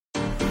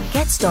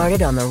Get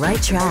started on the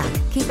right track.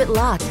 Keep it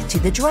locked to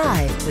The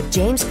Drive with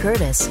James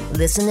Curtis.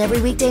 Listen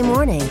every weekday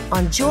morning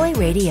on Joy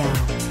Radio.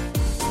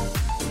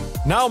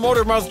 Niall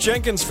Motormouth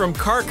Jenkins from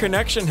Car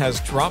Connection has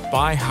dropped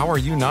by. How are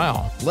you,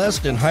 Niall?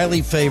 Blessed and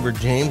highly favored,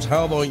 James.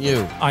 How about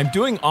you? I'm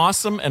doing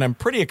awesome, and I'm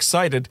pretty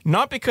excited.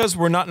 Not because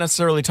we're not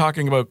necessarily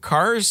talking about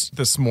cars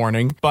this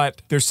morning,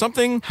 but there's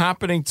something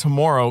happening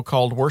tomorrow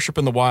called Worship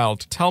in the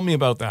Wild. Tell me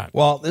about that.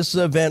 Well, this is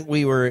an event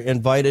we were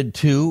invited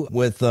to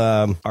with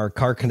our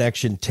Car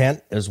Connection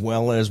tent, as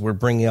well as we're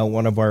bringing out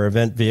one of our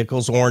event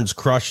vehicles. Orange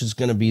Crush is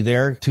going to be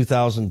there.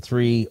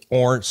 2003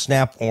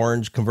 Snap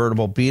Orange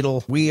convertible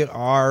Beetle. We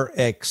are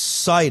excited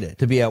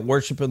to be at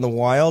Worship in the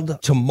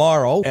Wild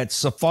tomorrow at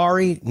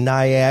Safari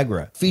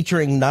Niagara,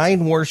 featuring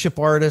 9 worship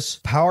artists,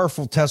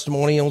 powerful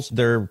testimonials.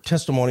 Their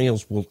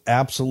testimonials will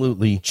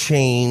absolutely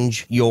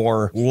change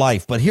your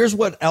life. But here's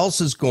what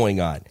else is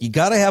going on. You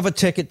got to have a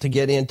ticket to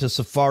get into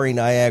Safari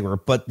Niagara,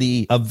 but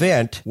the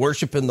event,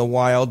 Worship in the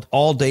Wild,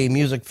 all-day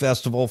music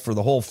festival for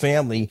the whole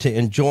family to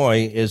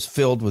enjoy, is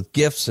filled with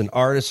gifts and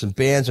artists and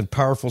bands and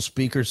powerful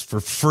speakers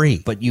for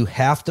free. But you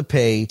have to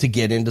pay to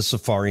get into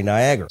Safari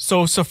Niagara.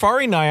 So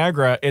Safari Niagara,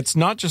 it's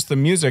not just the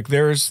music.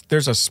 There's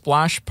a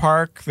splash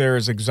park.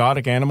 There's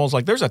exotic animals.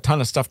 Like, there's a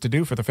ton of stuff to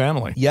do for the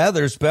family. Yeah,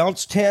 there's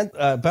Bounce Tent.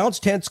 Bounce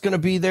Tent's going to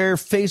be there.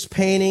 Face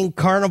painting,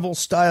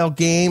 carnival-style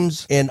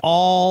games, and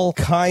all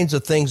kinds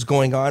of things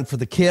going on for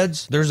the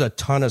kids. There's a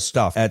ton of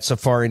stuff at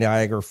Safari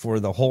Niagara for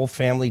the whole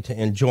family to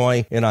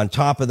enjoy. And on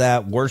top of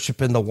that, Worship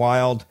in the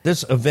Wild.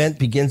 This event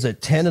begins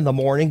at 10 in the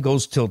morning,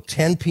 goes till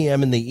 10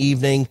 p.m. in the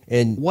evening.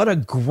 And what a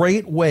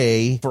great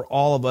way for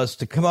all of us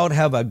to come out,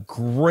 have a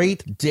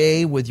great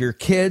day with your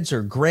kids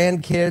or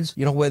grandkids,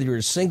 whether you're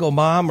a single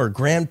mom or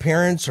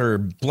grandparents or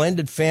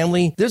blended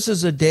family. This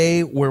is a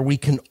day where we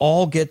can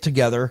all get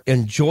together,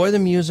 enjoy the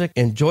music,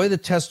 enjoy the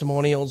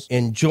testimonials,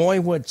 enjoy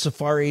what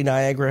Safari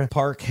Niagara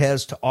Park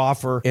has to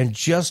offer, and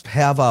just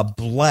have a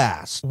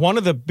blast. One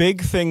of the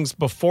big things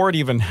before it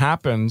even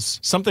happens,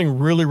 something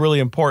really, really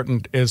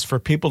important, is for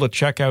people to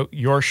check out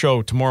your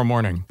show tomorrow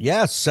morning.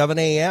 Yes, 7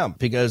 a.m.,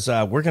 because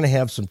we're going to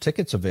have some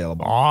tickets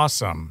available.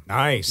 Awesome.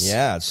 Nice.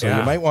 Yeah, so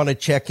you might want to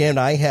check in.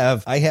 I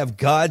have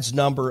God's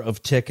number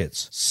of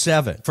tickets,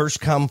 7. First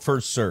come,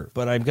 first serve.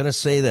 But I'm going to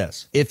say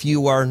this. If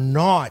you are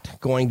not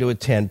going to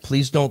attend,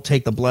 please don't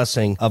take the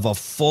blessing of a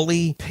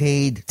fully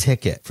paid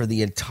ticket for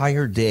the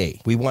entire day.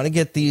 We want to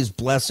get these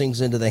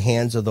blessings into the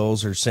hands of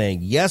those who are saying,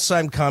 yes,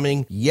 I'm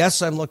coming.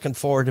 Yes, I'm looking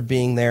forward to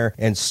being there.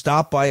 And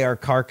stop by our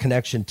Car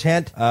Connection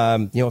tent.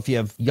 If you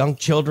have young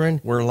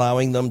children, we're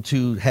allowing them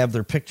to have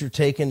their picture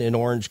taken in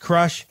Orange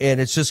Crush. And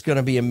it's just going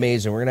to be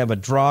amazing. We're going to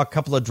have a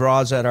couple of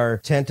draws at our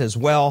tent as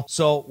well.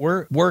 So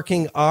we're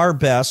working our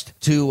best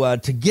to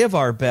give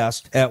our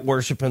best at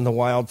Worship in the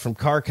Wild from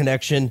Car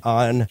Connection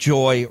on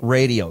Joy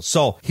Radio.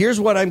 So here's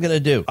what I'm going to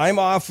do. I'm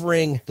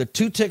offering the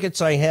 2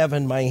 tickets I have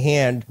in my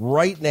hand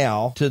right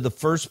now to the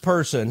first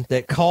person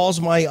that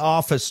calls my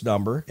office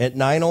number at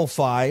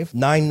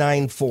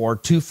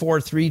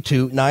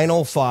 905-994-2432,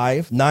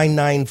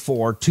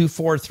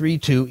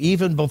 905-994-2432,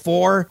 even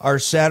before our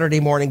Saturday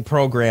morning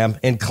program,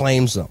 and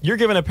claims them. You're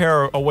giving a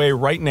pair away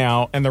right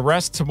now, and the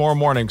rest tomorrow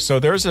morning. So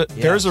there's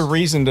a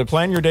reason to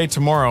plan your day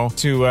tomorrow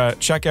to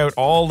check out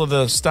all of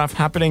the stuff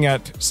happening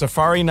at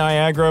Safari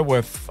Niagara,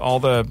 with all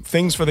the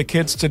things for the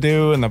kids to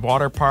do and the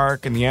water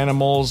park and the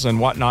animals and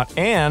whatnot,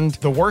 and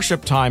the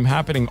worship time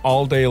happening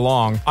all day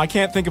long. I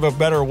can't think of a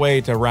better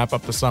way to wrap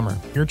up the summer.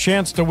 Your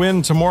chance to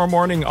win tomorrow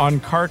morning on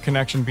Car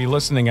Connection. Be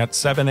listening at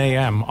 7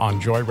 a.m.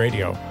 on Joy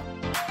Radio.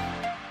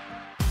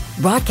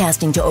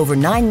 Broadcasting to over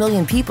 9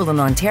 million people in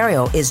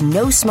Ontario is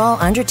no small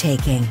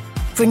undertaking.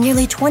 For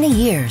nearly 20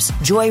 years,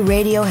 Joy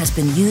Radio has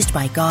been used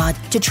by God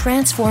to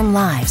transform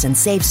lives and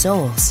save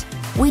souls.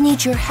 We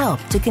need your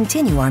help to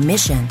continue our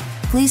mission.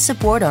 Please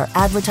support our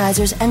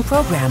advertisers and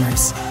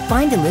programmers.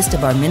 Find a list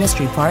of our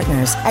ministry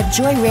partners at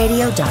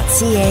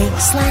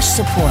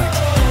joyradio.ca/support.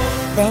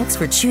 Thanks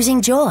for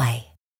choosing Joy.